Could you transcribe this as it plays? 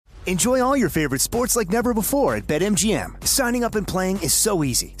Enjoy all your favorite sports like never before at BetMGM. Signing up and playing is so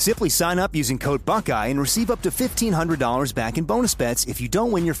easy. Simply sign up using code Buckeye and receive up to $1,500 back in bonus bets if you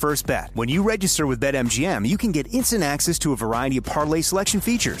don't win your first bet. When you register with BetMGM, you can get instant access to a variety of parlay selection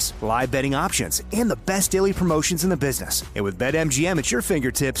features, live betting options, and the best daily promotions in the business. And with BetMGM at your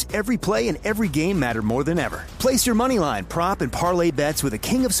fingertips, every play and every game matter more than ever. Place your moneyline, prop, and parlay bets with the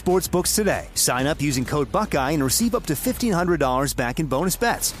king of sportsbooks today. Sign up using code Buckeye and receive up to $1,500 back in bonus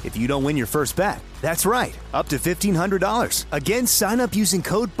bets if you don't win your first bet. That's right, up to $1,500. Again, sign up using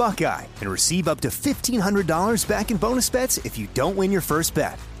code Buckeye and receive up to $1,500 back in bonus bets if you don't win your first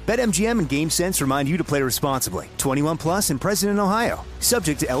bet. BetMGM and GameSense remind you to play responsibly. 21 plus and present in Ohio.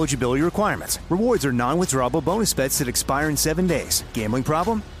 Subject to eligibility requirements. Rewards are non-withdrawable bonus bets that expire in 7 days. Gambling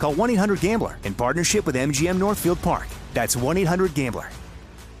problem? Call 1-800-GAMBLER in partnership with MGM Northfield Park. That's 1-800-GAMBLER.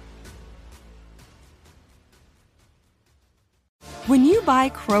 When you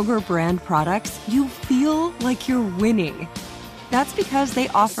buy Kroger brand products, you feel like you're winning. That's because they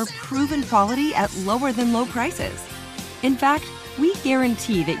offer proven quality at lower than low prices. In fact, we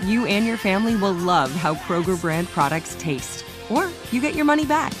guarantee that you and your family will love how Kroger brand products taste, or you get your money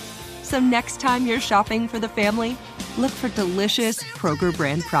back. So next time you're shopping for the family, look for delicious Kroger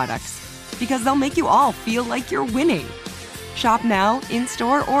brand products, because they'll make you all feel like you're winning. Shop now,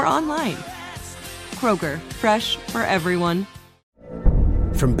 in-store, or online. Kroger, fresh for everyone.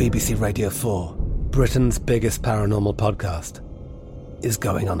 From BBC Radio 4, Britain's biggest paranormal podcast is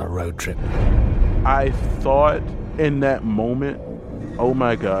going on a road trip. I thought in that moment, oh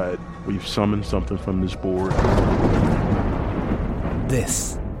my God, we've summoned something from this board.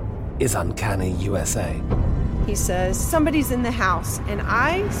 This is Uncanny USA. He says, somebody's in the house, and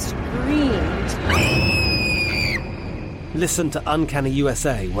I screamed. Listen to Uncanny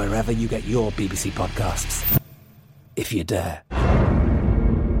USA wherever you get your BBC podcasts, if you dare.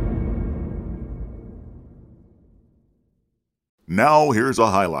 Now here's a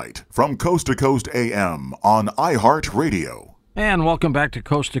highlight from Coast to Coast AM on iHeartRadio. And welcome back to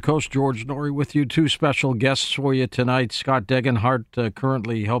Coast. George Norrie with you. Two special guests for you tonight. Scott Degenhart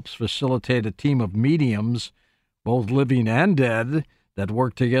currently helps facilitate a team of mediums, both living and dead, that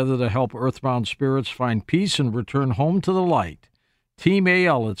work together to help earthbound spirits find peace and return home to the light. Team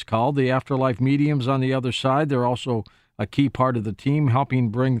AL, it's called. The Afterlife Mediums on the other side. They're also a key part of the team, helping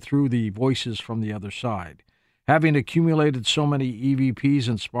bring through the voices from the other side. Having accumulated so many EVPs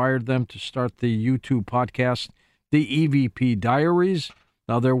inspired them to start the YouTube podcast, The EVP Diaries.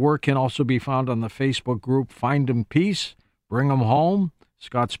 Now, their work can also be found on the Facebook group Find 'em Peace, Bring 'em Home.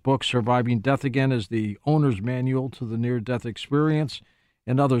 Scott's book, Surviving Death Again, is the owner's manual to the near-death experience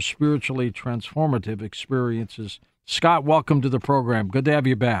and other spiritually transformative experiences. Scott, welcome to the program. Good to have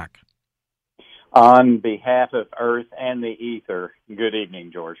you back. On behalf of Earth and the Ether, good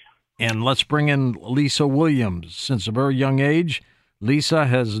evening, George. And let's bring in Lisa Williams. Since a very young age, Lisa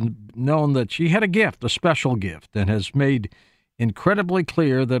has known that she had a gift, a special gift, and has made incredibly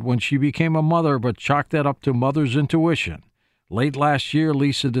clear that when she became a mother, but chalked that up to mother's intuition. Late last year,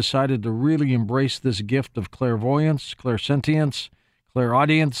 Lisa decided to really embrace this gift of clairvoyance, clairsentience,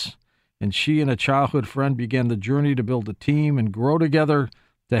 clairaudience, and she and a childhood friend began the journey to build a team and grow together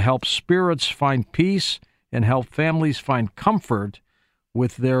to help spirits find peace and help families find comfort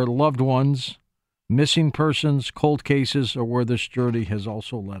with their loved ones, missing persons, cold cases, or where this journey has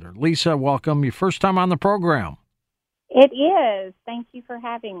also led her. Lisa, welcome. Your first time on the program. It is. Thank you for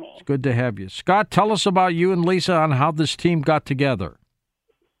having me. It's good to have you. Scott, tell us about you and Lisa on how this team got together.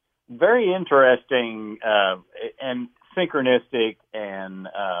 Very interesting and synchronistic and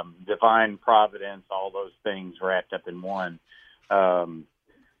divine providence, all those things wrapped up in one.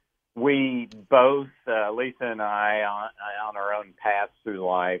 We both, Lisa and I, on our own paths through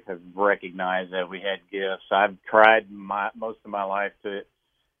life, have recognized that we had gifts. I've tried most of my life to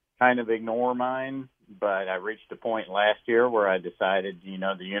kind of ignore mine, but I reached a point last year where I decided,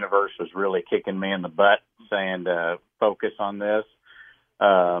 the universe was really kicking me in the butt, saying to focus on this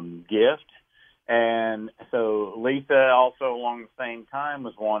gift. And so Lisa also along the same time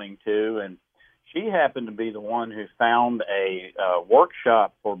was wanting to, and she happened to be the one who found a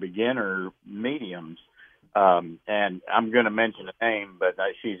workshop for beginner mediums. And I'm going to mention a name, but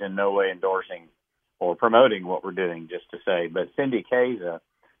she's in no way endorsing or promoting what we're doing, just to say. But Cindy Kaza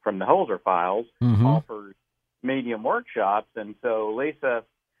from the Holzer Files offers medium workshops. And so Lisa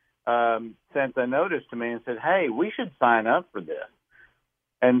sent a notice to me and said, hey, we should sign up for this.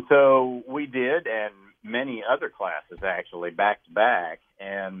 And so we did, and many other classes actually, back to back.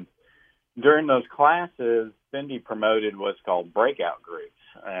 And during those classes, Cindy promoted what's called breakout groups.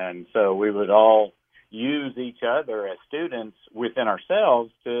 And so we would all use each other as students within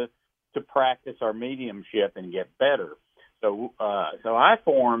ourselves to practice our mediumship and get better. So I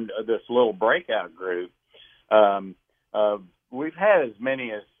formed this little breakout group. We've had as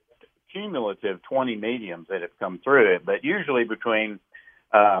many as cumulative 20 mediums that have come through it, but usually between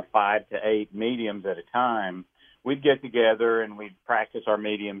 5 to 8 mediums at a time. We'd get together and we'd practice our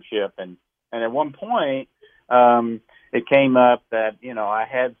mediumship. And at one point, it came up that, I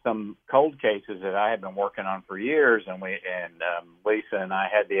had some cold cases that I had been working on for years, and Lisa and I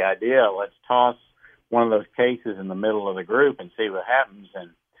had the idea, let's toss one of those cases in the middle of the group and see what happens.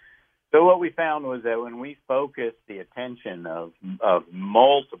 And so what we found was that when we focused the attention of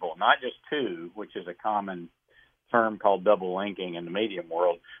multiple, not just two, which is a common term called double linking in the medium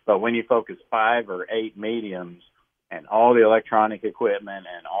world, but when you focus 5 or 8 mediums and all the electronic equipment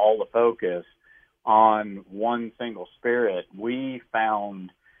and all the focus on one single spirit, we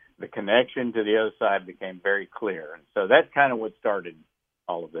found the connection to the other side became very clear. And so that's kind of what started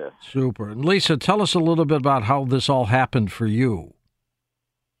all of this. Super. And Lisa, tell us a little bit about how this all happened for you.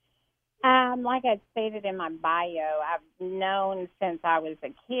 Like I stated in my bio, I've known since I was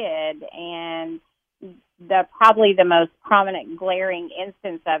a kid, and probably the most prominent glaring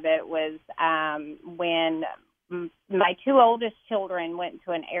instance of it was when my 2 oldest children went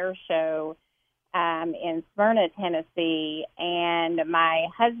to an air show in Smyrna, Tennessee, and my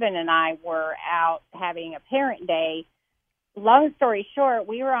husband and I were out having a parent day. Long story short,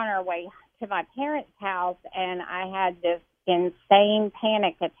 we were on our way to my parents' house, and I had this insane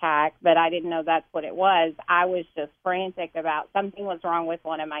panic attack, but I didn't know that's what it was. I was just frantic about something was wrong with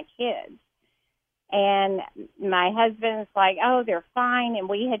one of my kids. And my husband's like, oh, they're fine. And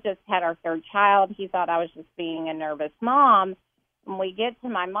we had just had our 3rd child. He thought I was just being a nervous mom. And we get to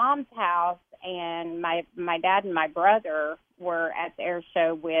my mom's house, and my dad and my brother were at the air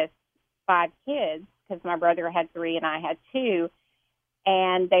show with 5 kids, because my brother had 3 and I had 2.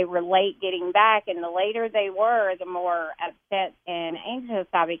 And they were late getting back, and the later they were, the more upset and anxious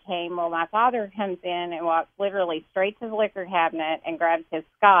I became. Well, my father comes in and walks literally straight to the liquor cabinet and grabs his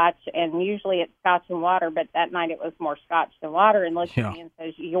scotch, and usually it's scotch and water, but that night it was more scotch than water, and looks at me and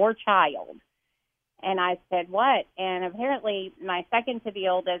says, your child. And I said, what? And apparently my second to the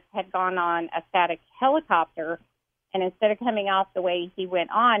oldest had gone on a static helicopter, and instead of coming off the way he went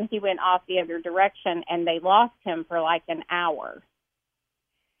off the other direction, and they lost him for like an hour.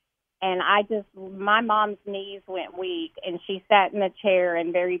 And my mom's knees went weak, and she sat in the chair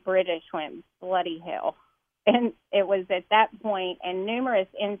and very British went, bloody hell. And it was at that point, and numerous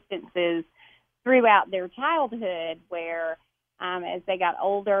instances throughout their childhood where as they got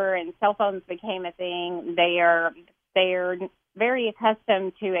older and cell phones became a thing, they are very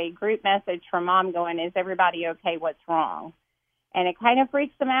accustomed to a group message from mom going, is everybody okay? What's wrong? And it kind of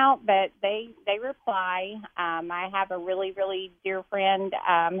freaks them out, but they reply. I have a really, really dear friend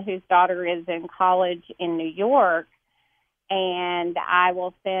whose daughter is in college in New York, and I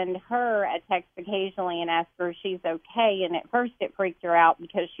will send her a text occasionally and ask her if she's okay. And at first it freaked her out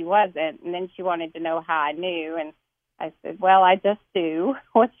because she wasn't, and then she wanted to know how I knew. And I said, well, I just do.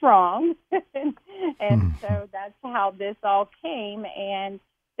 What's wrong? and so that's how this all came. And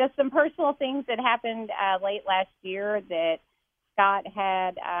just some personal things that happened late last year that Scott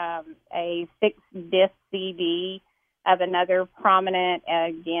had a 6-disc CD of another prominent,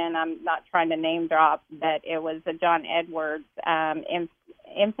 again, I'm not trying to name drop, but it was a John Edwards,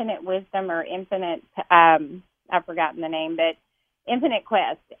 Infinite Wisdom or Infinite, I've forgotten the name, but Infinite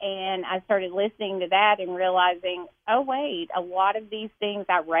Quest. And I started listening to that and realizing, oh, wait, a lot of these things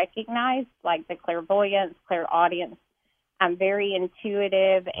I recognized, like the clairvoyance, clairaudience. I'm very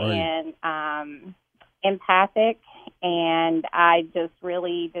intuitive and empathic, and I just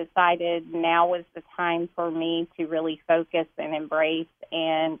really decided now was the time for me to really focus and embrace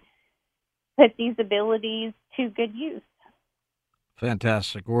and put these abilities to good use.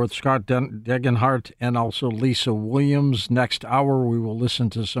 Fantastic. We're with Scott Degenhart and also Lisa Williams. Next hour, we will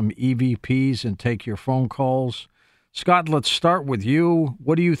listen to some EVPs and take your phone calls. Scott, let's start with you.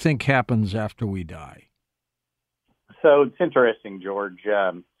 What do you think happens after we die? So it's interesting, George.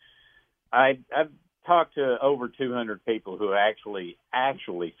 I've talked to over 200 people who actually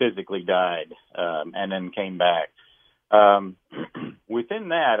physically died and then came back. Within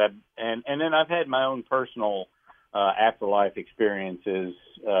that, and then I've had my own personal afterlife experiences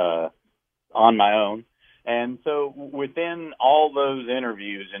on my own. And so within all those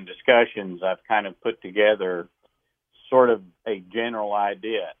interviews and discussions, I've kind of put together sort of a general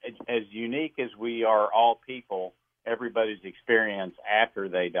idea. As unique as we are all people, everybody's experience after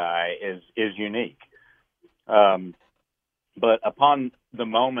they die is unique. But upon the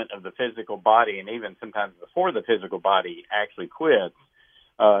moment of the physical body, and even sometimes before the physical body actually quits,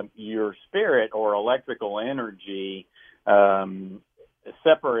 your spirit or electrical energy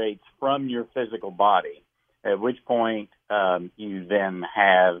separates from your physical body, at which point you then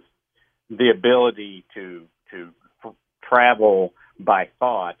have the ability to travel by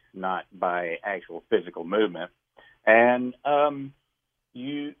thought, not by actual physical movement. And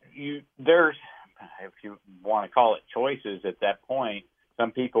there's, if you want to call it choices at that point,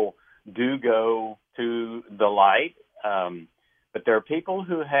 some people do go to the light, but there are people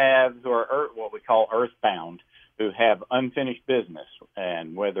who are what we call earthbound, who have unfinished business,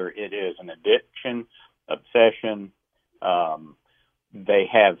 and whether it is an addiction, obsession, they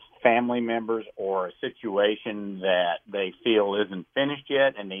have family members or a situation that they feel isn't finished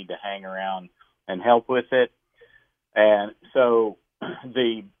yet and need to hang around and help with it. And so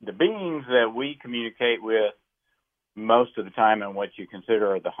the beings that we communicate with most of the time, and what you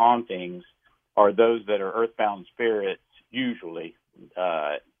consider are the hauntings, are those that are earthbound spirits, usually,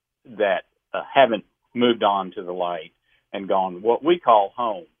 that haven't moved on to the light and gone what we call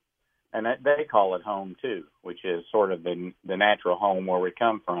home. And they call it home, too, which is sort of the natural home where we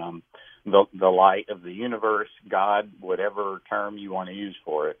come from, the light of the universe, God, whatever term you want to use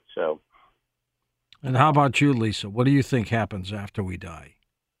for it. So. And how about you, Lisa? What do you think happens after we die?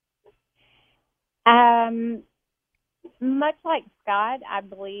 Much like Scott, I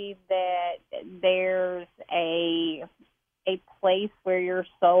believe that there's a place where your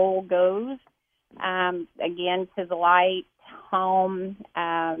soul goes, again, to the light, home.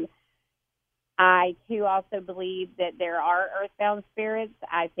 I, too, also believe that there are earthbound spirits.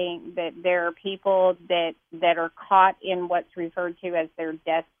 I think that there are people that are caught in what's referred to as their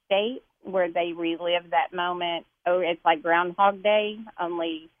death state, where they relive that moment. Oh, it's like Groundhog Day,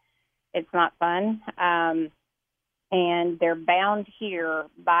 only it's not fun. And they're bound here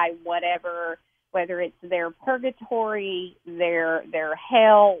by whatever, whether it's their purgatory, their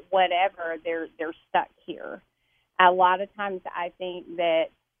hell, whatever, they're stuck here. A lot of times I think that,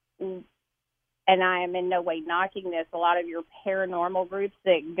 and I am in no way knocking this, a lot of your paranormal groups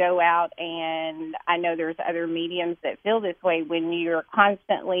that go out, and I know there's other mediums that feel this way, when you're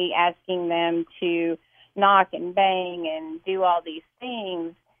constantly asking them to knock and bang and do all these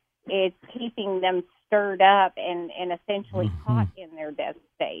things, it's keeping them stirred up and essentially caught in their death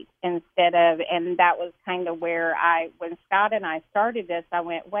state instead of, and that was kind of where when Scott and I started this, I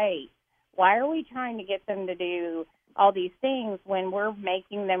went, wait, why are we trying to get them to do all these things when we're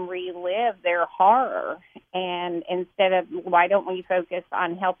making them relive their horror? And instead of, why don't we focus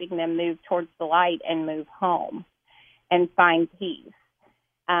on helping them move towards the light and move home and find peace?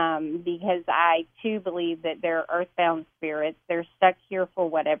 Because I, too, believe that they're earthbound spirits. They're stuck here for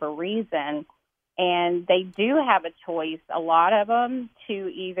whatever reason, and they do have a choice, a lot of them, to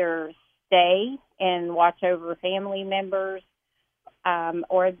either stay and watch over family members,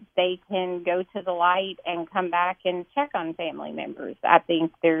 or they can go to the light and come back and check on family members. I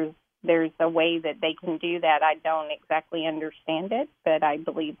think there's a way that they can do that. I don't exactly understand it, but I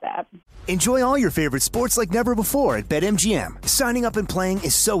believe that. Enjoy all your favorite sports like never before at BetMGM. Signing up and playing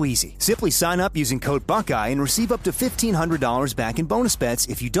is so easy. Simply sign up using code Buckeye and receive up to $1,500 back in bonus bets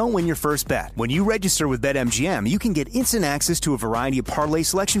if you don't win your first bet. When you register with BetMGM, you can get instant access to a variety of parlay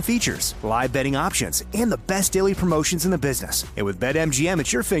selection features, live betting options, and the best daily promotions in the business. And with BetMGM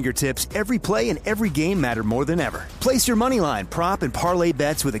at your fingertips, every play and every game matter more than ever. Place your moneyline, prop, and parlay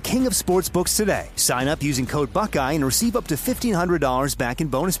bets with the king of sportsbooks today. Sign up using code Buckeye and receive up to $1,500 back in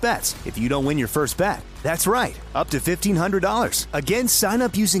bonus bets if you don't win your first bet. That's right, up to $1,500. Again, sign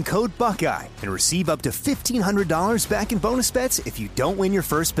up using code Buckeye and receive up to $1,500 back in bonus bets if you don't win your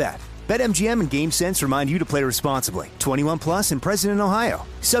first bet. BetMGM and GameSense remind you to play responsibly. 21 plus and present in Ohio.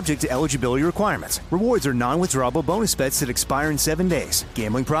 Subject to eligibility requirements. Rewards are non-withdrawable bonus bets that expire in 7 days.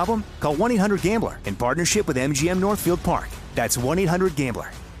 Gambling problem? Call 1-800-GAMBLER in partnership with MGM Northfield Park. That's 1-800-GAMBLER.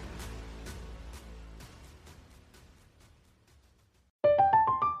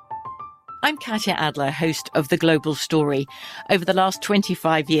 I'm Katya Adler, host of The Global Story. Over the last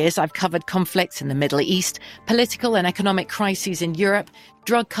 25 years, I've covered conflicts in the Middle East, political and economic crises in Europe,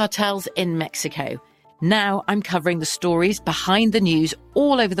 drug cartels in Mexico. Now I'm covering the stories behind the news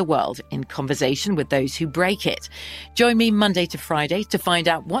all over the world in conversation with those who break it. Join me Monday to Friday to find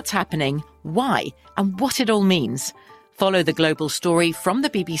out what's happening, why, and what it all means. Follow The Global Story from the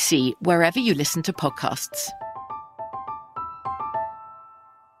BBC wherever you listen to podcasts.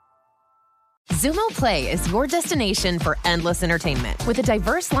 Zumo Play is your destination for endless entertainment. With a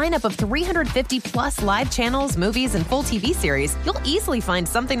diverse lineup of 350-plus live channels, movies, and full TV series, you'll easily find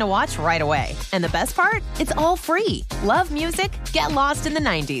something to watch right away. And the best part? It's all free. Love music? Get lost in the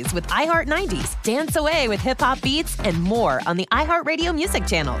 90s with iHeart 90s, dance away with hip-hop beats, and more on the iHeartRadio music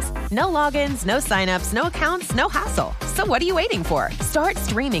channels. No logins, no signups, no accounts, no hassle. So what are you waiting for? Start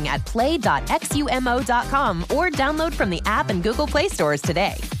streaming at play.xumo.com or download from the app and Google Play stores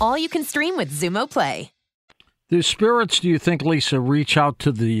today. All you can stream with Zumo Play. Do spirits, do you think, Lisa, reach out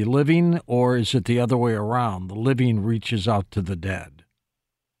to the living, or is it the other way around? The living reaches out to the dead?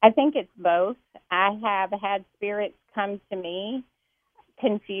 I think it's both. I have had spirits come to me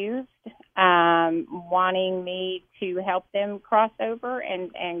confused, wanting me to help them cross over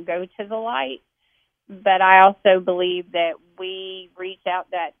and go to the light. But I also believe that we reach out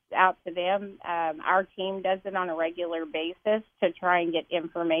to them. Our team does it on a regular basis to try and get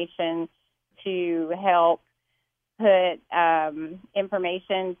information to help put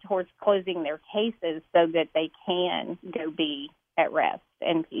information towards closing their cases so that they can go be at rest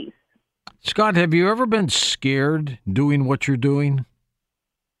and peace. Scott, have you ever been scared doing what you're doing?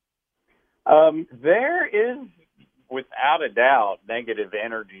 There is, without a doubt, negative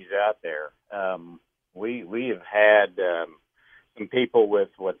energies out there. We have had some people with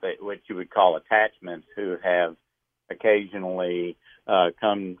what you would call attachments who have occasionally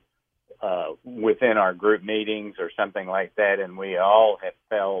come within our group meetings or something like that, and we all have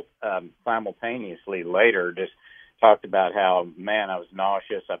felt simultaneously later just talked about how, man, I was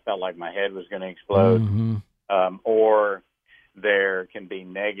nauseous. I felt like my head was going to explode. Mm-hmm. Or there can be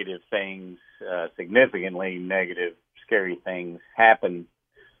negative things, significantly negative, scary things happen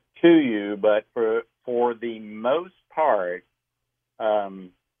to you. But for the most part, a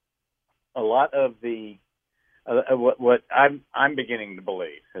lot of the what I'm beginning to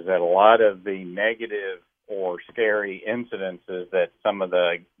believe is that a lot of the negative or scary incidences that some of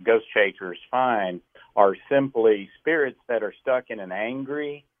the ghost chasers find are simply spirits that are stuck in an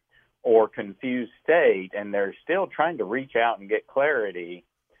angry or confused state, and they're still trying to reach out and get clarity.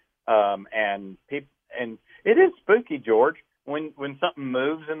 And it is spooky, George, when something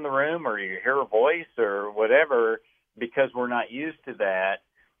moves in the room or you hear a voice or whatever, because we're not used to that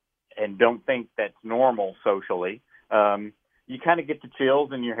and don't think that's normal socially. You kind of get the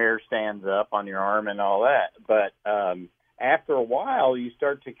chills and your hair stands up on your arm and all that. But after a while, you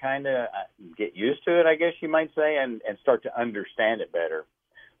start to kind of get used to it, I guess you might say, and start to understand it better.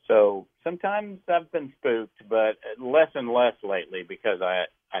 So sometimes I've been spooked, but less and less lately because I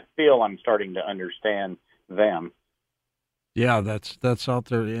feel I'm starting to understand them. Yeah, that's out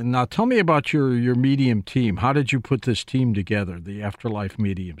there. And now tell me about your medium team. How did you put this team together, the Afterlife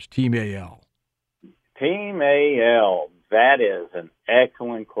Mediums, Team AL? Team AL, that is an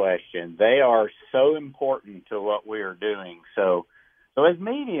excellent question. They are so important to what we are doing. So as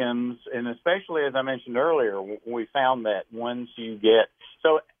mediums, and especially as I mentioned earlier, we found that once you get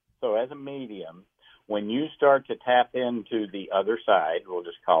so as a medium, when you start to tap into the other side, we'll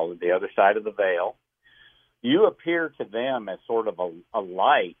just call it the other side of the veil, you appear to them as sort of a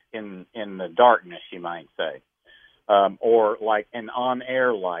light in the darkness, you might say, or like an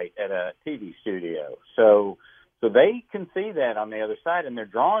on-air light at a TV studio. So they can see that on the other side, and they're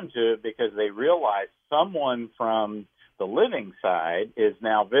drawn to it because they realize someone from the living side is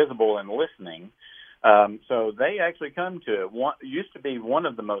now visible and listening. So they actually come to it. Used to be one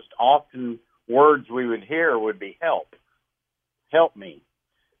of the most often words we would hear would be help me.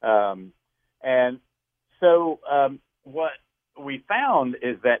 So what we found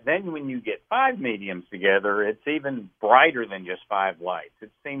is that then when you get 5 mediums together, it's even brighter than just 5 lights.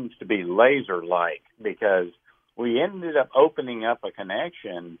 It seems to be laser-like because we ended up opening up a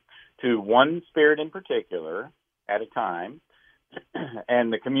connection to one spirit in particular at a time,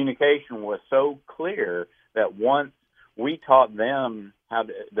 and the communication was so clear that once we taught them how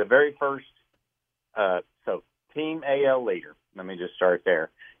to, the very first, so Team AL leader, let me just start there,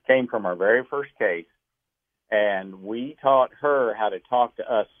 came from our very first case. And we taught her how to talk to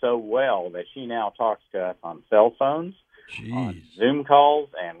us so well that she now talks to us on cell phones, on Zoom calls,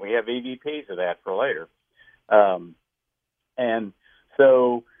 and we have EVPs of that for later. And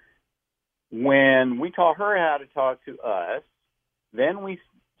so when we taught her how to talk to us, then we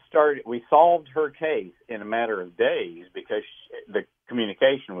solved her case in a matter of days because the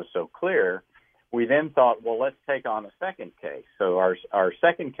communication was so clear. We then thought, well, let's take on a second case. So our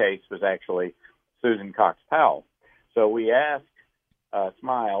second case was actually Susan Cox Powell. So we asked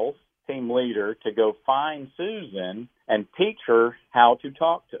Smiles, team leader, to go find Susan and teach her how to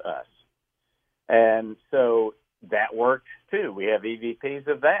talk to us. And so that worked too. We have EVPs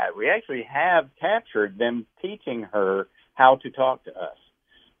of that. We actually have captured them teaching her how to talk to us.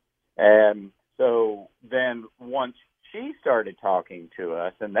 And so then once she started talking to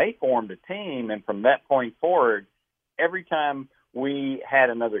us and they formed a team, and from that point forward, every time we had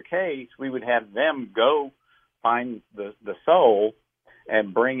another case, we would have them go find the soul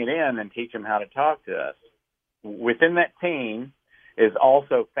and bring it in and teach them how to talk to us. Within that team is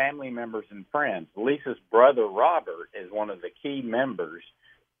also family members and friends. Lisa's brother, Robert, is one of the key members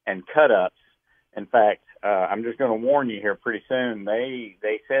and cut-ups. In fact, I'm just going to warn you here pretty soon. They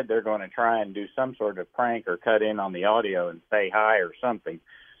said they're going to try and do some sort of prank or cut in on the audio and say hi or something.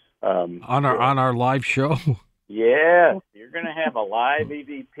 On our live show? Yes. You're going to have a live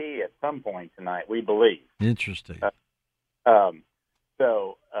EVP at some point tonight, we believe. Interesting.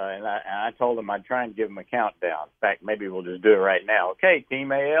 And I told them I'd try and give them a countdown. In fact, maybe we'll just do it right now. Okay,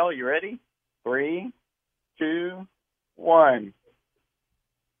 Team AL, you ready? 3, 2, 1.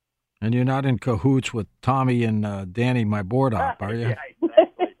 And you're not in cahoots with Tommy and Danny, my board op, are you? Yeah,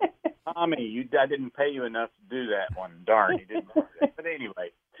 exactly. Tommy, I didn't pay you enough to do that one. Darn, you didn't. But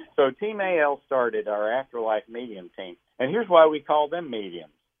anyway, so Team AL started our Afterlife Medium team. And here's why we call them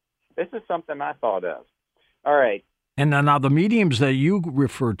mediums. This is something I thought of. All right. And now the mediums that you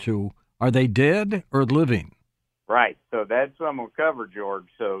refer to, are they dead or living? Right. So that's what I'm going to cover, George.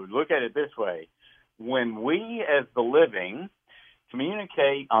 So look at it this way. When we, as the living,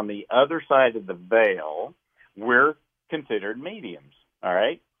 communicate on the other side of the veil, we're considered mediums. All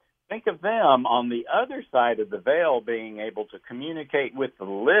right? Think of them on the other side of the veil being able to communicate with the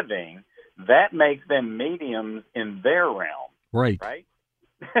living. That makes them mediums in their realm. Right. Right?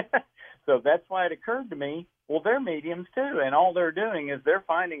 So that's why it occurred to me, well, they're mediums too, and all they're doing is they're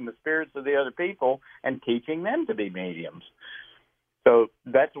finding the spirits of the other people and teaching them to be mediums. So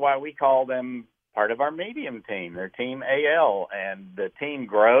that's why we call them part of our medium team. They're Team AL, and the team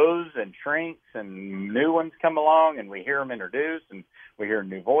grows and shrinks, and new ones come along, and we hear them introduced, and we hear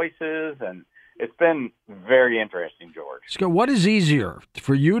new voices, and it's been very interesting, George. Scott, what is easier,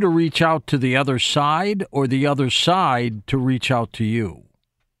 for you to reach out to the other side or the other side to reach out to you?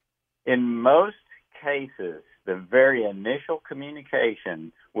 In most cases, the very initial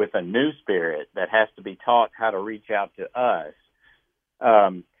communication with a new spirit that has to be taught how to reach out to us,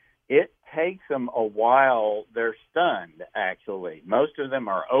 it takes them a while. They're stunned, actually. Most of them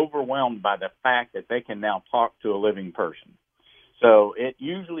are overwhelmed by the fact that they can now talk to a living person. So it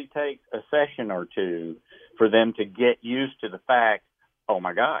usually takes a session or two for them to get used to the fact, oh,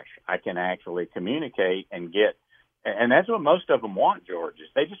 my gosh, I can actually communicate and get. And that's what most of them want, George, is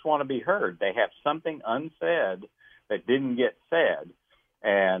they just want to be heard. They have something unsaid that didn't get said.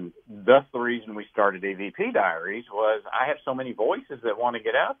 And thus the reason we started EVP Diaries was I have so many voices that want to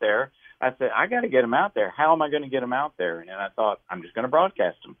get out there. I said, I got to get them out there. How am I going to get them out there? And I thought, I'm just going to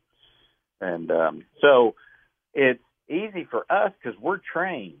broadcast them. And so it's easy for us because we're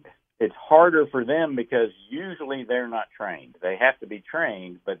trained. It's harder for them because usually they're not trained. They have to be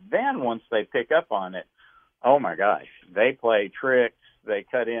trained. But then once they pick up on it, oh, my gosh, they play tricks, they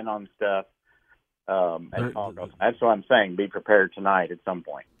cut in on stuff. That's what I'm saying. Be prepared tonight at some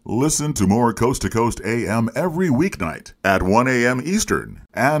point. Listen to more Coast to Coast AM every weeknight at 1 a.m. Eastern.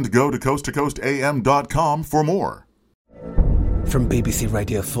 And go to coasttocoastam.com for more. From BBC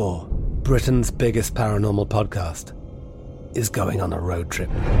Radio 4, Britain's biggest paranormal podcast is going on a road trip.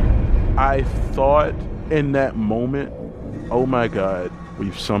 I thought in that moment, oh, my God,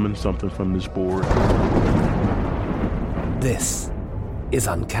 we've summoned something from this board. This is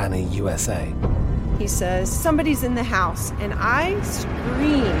Uncanny USA. He says, somebody's in the house, and I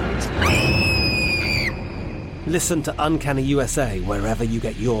screamed. Listen to Uncanny USA wherever you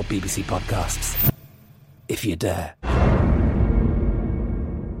get your BBC podcasts, if you dare.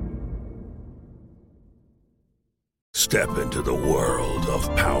 Step into the world of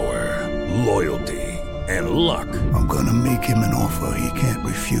power, loyalty, and luck. I'm gonna make him an offer he can't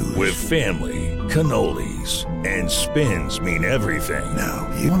refuse. With family, cannolis, and spins mean everything. Now,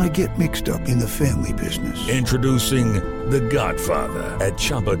 you wanna get mixed up in the family business. Introducing The Godfather at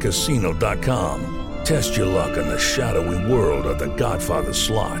ChumbaCasino.com. Test your luck in the shadowy world of The Godfather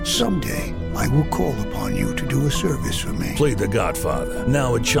slot. Someday, I will call upon you to do a service for me. Play The Godfather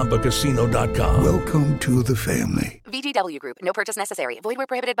now at ChumbaCasino.com. Welcome to the family. VGW Group. No purchase necessary. Void where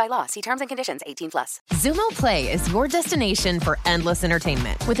prohibited by law. See terms and conditions. 18+. Xumo Play is your destination for endless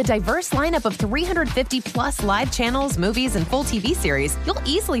entertainment. With a diverse lineup of 350 plus live channels, movies, and full TV series, you'll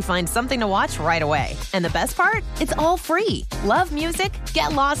easily find something to watch right away. And the best part? It's all free. Love music?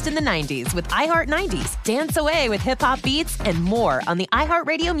 Get lost in the 90s with iHeart 90s. Dance away with hip-hop beats and more on the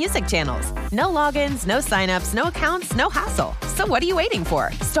iHeartRadio music channels. No logins, no signups, no accounts, no hassle. So what are you waiting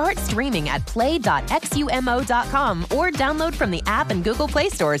for? Start streaming at play.xumo.com or download from the app and Google Play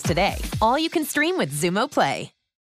stores today. All you can stream with Xumo Play.